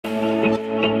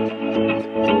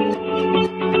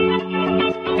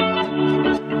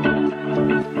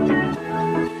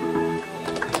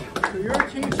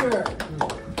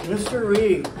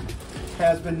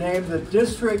been named the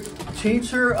District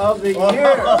Teacher of the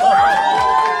Year.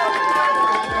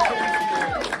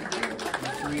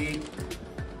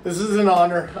 This is an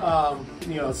honor.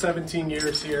 17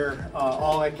 years here,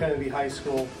 all at Kennedy High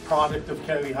School, product of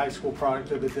Kennedy High School,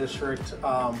 product of the district.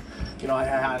 I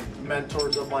had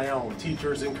mentors of my own,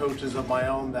 teachers and coaches of my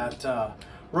own that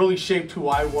really shaped who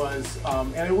I was,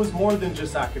 and it was more than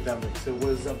just academics. It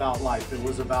was about life. It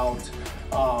was about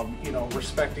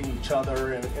respecting each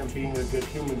other and being a good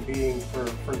human being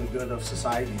for the good of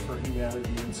society, for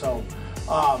humanity. And so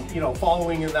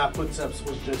following in that footsteps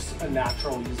was just a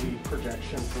natural, easy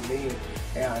projection for me.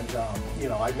 And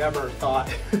I never thought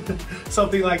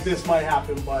something like this might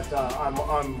happen, but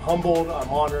I'm humbled, I'm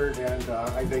honored, and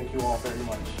I thank you all very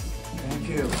much. Thank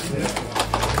you.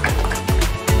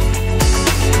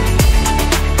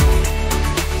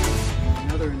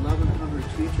 Another 1,100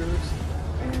 teachers,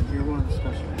 and you're one of the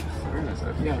specialists. Very nice.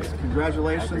 Yes,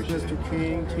 congratulations, Mr.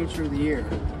 King, Teacher of the Year.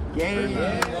 Yay!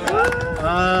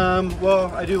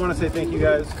 Well, I do want to say thank you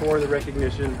guys for the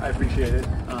recognition. I appreciate it.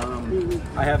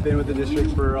 I have been with the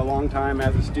district for a long time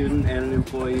as a student and an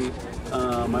employee.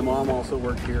 My mom also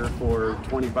worked here for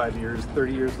 25 years,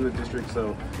 30 years in the district,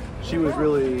 so she was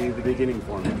really the beginning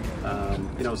for me.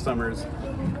 Summers,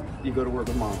 you go to work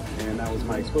with mom, and that was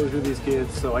my exposure to these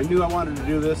kids, so I knew I wanted to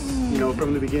do this,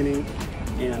 from the beginning.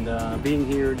 And being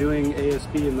here, doing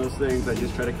ASB and those things, I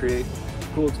just try to create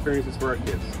cool experiences for our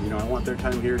kids. I want their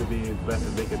time here to be the best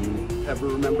that they can ever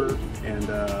remember, and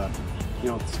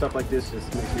stuff like this just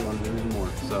makes me want to do even more.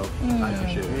 So I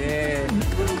appreciate it. Yeah.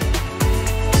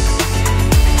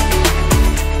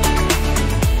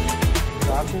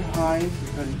 Dr. Hind is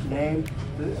going to name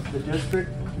the district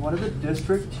one of the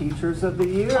District Teachers of the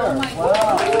Year. Oh my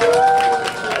wow!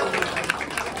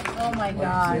 Oh my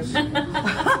gosh!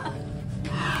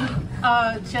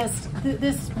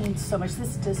 This means so much.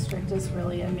 This district is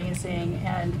really amazing,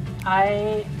 and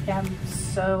I am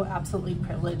so absolutely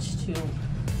privileged to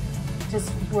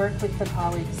just work with the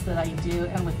colleagues that I do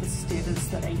and with the students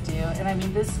that I do. And I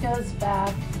mean, this goes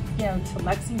back, to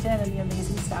Lexington and the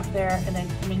amazing staff there, and then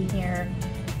coming here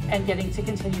and getting to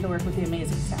continue to work with the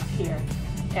amazing staff here.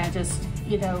 And just,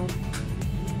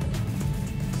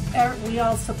 we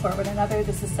all support one another.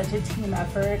 This is such a team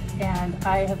effort, and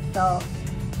I have felt,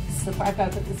 I've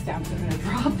got to put this down because I'm going to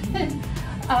drop it.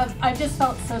 I just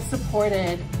felt so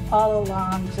supported all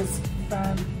along, just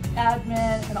from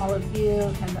admin and all of you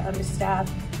and the other staff,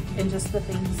 and just the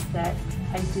things that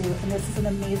I do. And this is an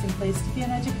amazing place to be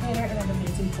an educator and an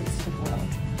amazing place to grow.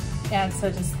 And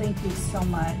so just thank you so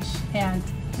much. And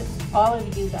all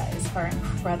of you guys are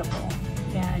incredible,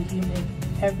 and you make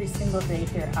every single day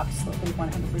here absolutely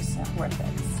 100% worth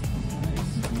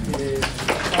it.